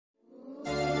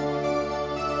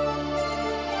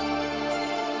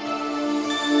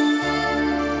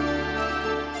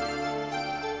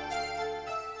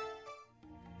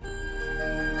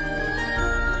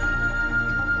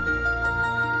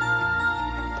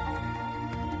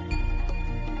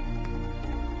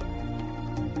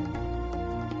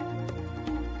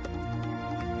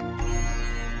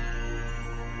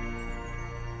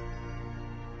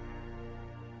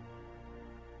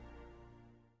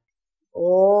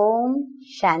ओम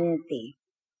शांति।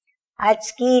 आज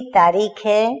की तारीख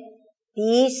है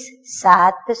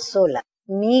 30/7/16।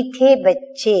 मीठे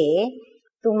बच्चे,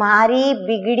 तुम्हारी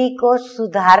बिगड़ी को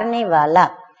सुधारने वाला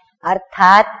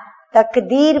अर्थात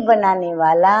तकदीर बनाने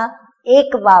वाला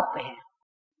एक बाप है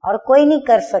और कोई नहीं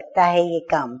कर सकता है ये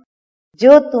काम,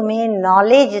 जो तुम्हें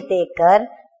नॉलेज देकर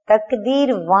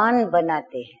तकदीरवान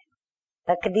बनाते हैं।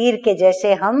 तकदीर के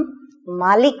जैसे हम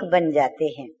मालिक बन जाते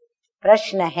हैं।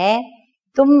 प्रश्न है,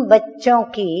 तुम बच्चों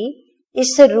की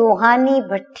इस रूहानी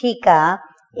भट्ठी का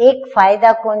एक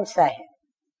फायदा कौन सा है?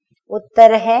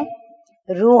 उत्तर है,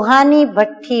 रूहानी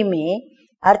भट्ठी में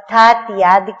अर्थात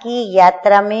याद की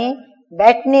यात्रा में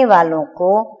बैठने वालों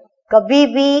को कभी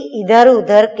भी इधर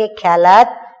उधर के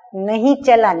ख्यालात नहीं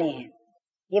चलाने हैं।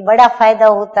 ये बड़ा फायदा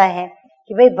होता है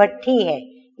कि भाई भट्ठी है,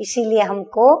 इसीलिए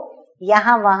हमको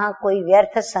यहाँ वहाँ कोई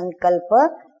व्यर्थ संकल्प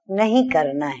नहीं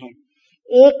करना है।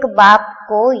 एक बाप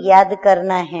को याद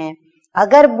करना है।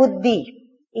 अगर बुद्धि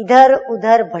इधर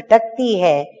उधर भटकती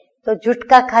है तो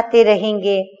झुटका खाते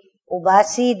रहेंगे,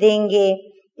 उबासी देंगे,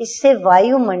 इससे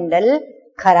वायुमंडल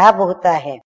खराब होता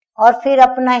है और फिर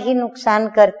अपना ही नुकसान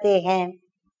करते हैं।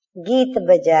 गीत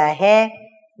बजा है,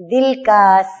 दिल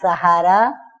का सहारा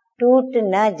टूट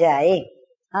न जाए।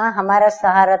 हाँ, हमारा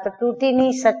सहारा तो टूट ही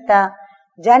नहीं सकता।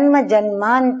 जन्म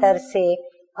जन्मांतर से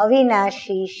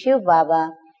अविनाशी शिव बाबा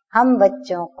हम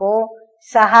बच्चों को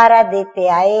सहारा देते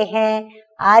आए हैं,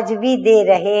 आज भी दे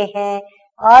रहे हैं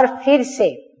और फिर से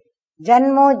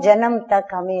जन्मों जन्म तक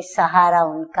हमें सहारा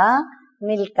उनका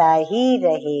मिलता ही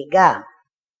रहेगा।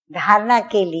 धारणा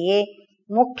के लिए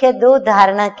मुख्य 2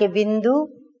 धारणा के बिंदु।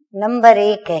 नंबर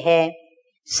 1 है,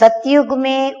 सतयुग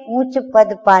में उच्च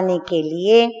पद पाने के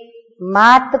लिए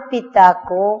माता पिता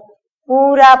को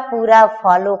पूरा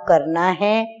फॉलो करना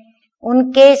है।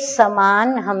 उनके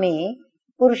समान हमें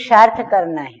पुरुषार्थ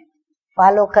करना है।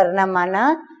 फॉलो करना माना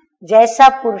जैसा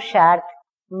पुरुषार्थ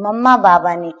मम्मा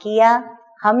बाबा ने किया,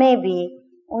 हमें भी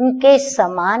उनके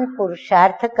समान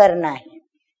पुरुषार्थ करना है।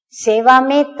 सेवा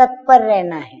में तत्पर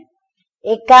रहना है।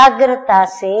 एकाग्रता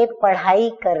से पढ़ाई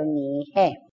करनी है।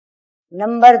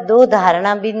 नंबर 2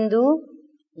 धारणा बिंदु,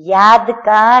 याद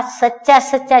का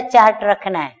सच्चा चार्ट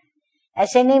रखना है।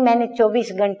 ऐसे नहीं मैंने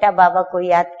 24 घंटा बाबा को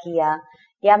याद किया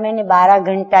या मैंने 12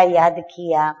 घंटा याद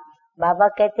किया। बाबा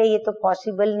कहते ये तो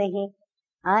पॉसिबल नहीं।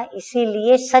 हाँ,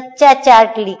 इसीलिए सच्चा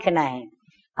चार्ट लिखना है।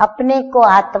 अपने को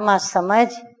आत्मा समझ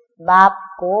बाप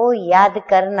को याद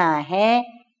करना है।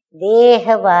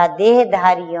 देह व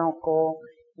देहधारियों को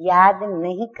याद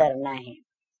नहीं करना है।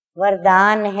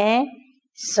 वरदान है,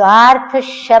 स्वार्थ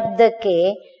शब्द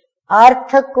के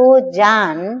अर्थ को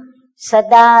जान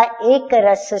सदा एक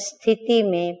रस स्थिति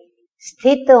में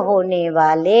स्थित होने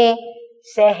वाले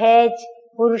सहज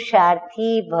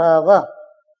पुरुषार्थी भव।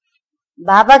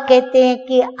 बाबा कहते हैं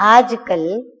कि आजकल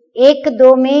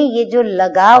 1-2 में ये जो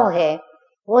लगाव है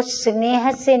वो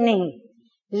स्नेह से नहीं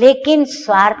लेकिन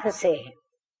स्वार्थ से है।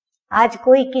 आज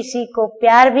कोई किसी को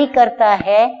प्यार भी करता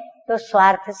है तो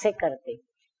स्वार्थ से करते,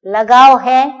 लगाव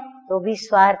है तो भी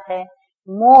स्वार्थ है,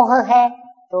 मोह है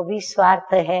तो भी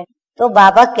स्वार्थ है। तो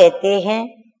बाबा कहते हैं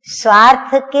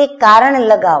स्वार्थ के कारण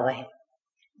लगाव है।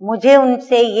 मुझे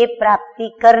उनसे ये प्राप्ति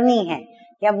करनी है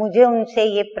या मुझे उनसे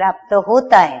ये प्राप्त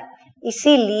होता है,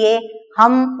 इसीलिए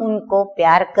हम उनको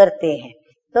प्यार करते हैं।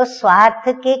 तो स्वार्थ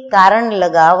के कारण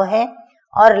लगाव है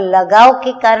और लगाव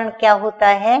के कारण क्या होता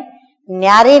है,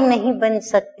 न्यारे नहीं बन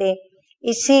सकते।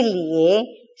 इसीलिए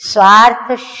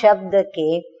स्वार्थ शब्द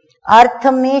के अर्थ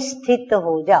में स्थित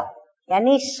हो जाओ,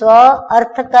 यानी स्व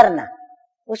अर्थ करना,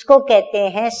 उसको कहते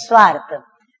हैं स्वार्थ।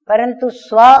 परंतु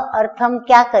स्व अर्थ हम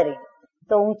क्या करें?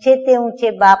 तो ऊंचे ते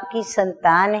ऊंचे बाप की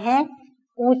संतान है,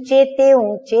 ऊंचे ते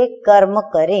ऊंचे कर्म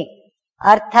करें।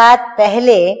 अर्थात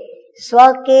पहले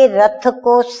स्व के रथ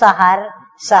को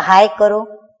सहाय करो।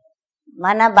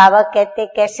 माना बाबा कहते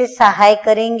कैसे सहाय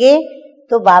करेंगे?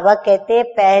 तो बाबा कहते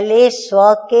पहले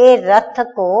स्व के रथ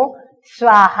को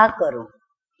स्वाहा करो।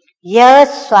 यह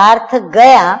स्वार्थ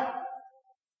गया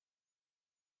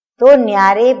तो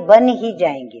न्यारे बन ही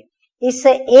जाएंगे। इस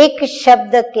एक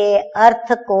शब्द के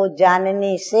अर्थ को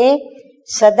जानने से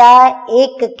सदा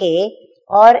एक के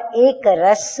और एक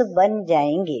रस बन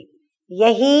जाएंगे।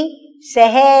 यही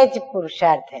सहज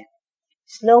पुरुषार्थ है।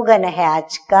 स्लोगन है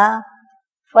आज का,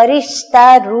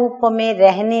 फरिश्ता रूप में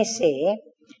रहने से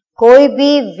कोई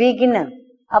भी विघ्न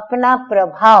अपना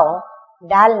प्रभाव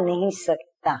डाल नहीं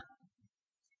सकता।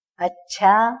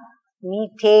 अच्छा,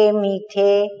 मीठे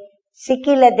मीठे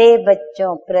सिकिलधे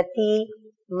बच्चों प्रति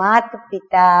माता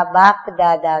पिता बाप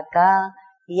दादा का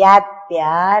याद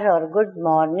प्यार और गुड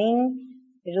मॉर्निंग।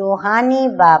 रूहानी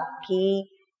बाप की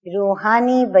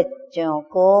रूहानी बच्चों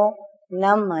को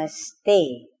नमस्ते।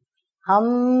 हम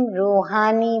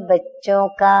रूहानी बच्चों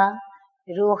का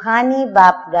रूहानी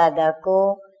बाप दादा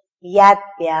को याद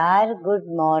प्यार, गुड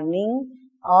मॉर्निंग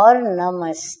और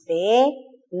नमस्ते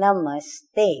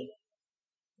नमस्ते।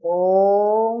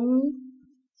 ओम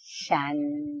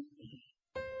शांति।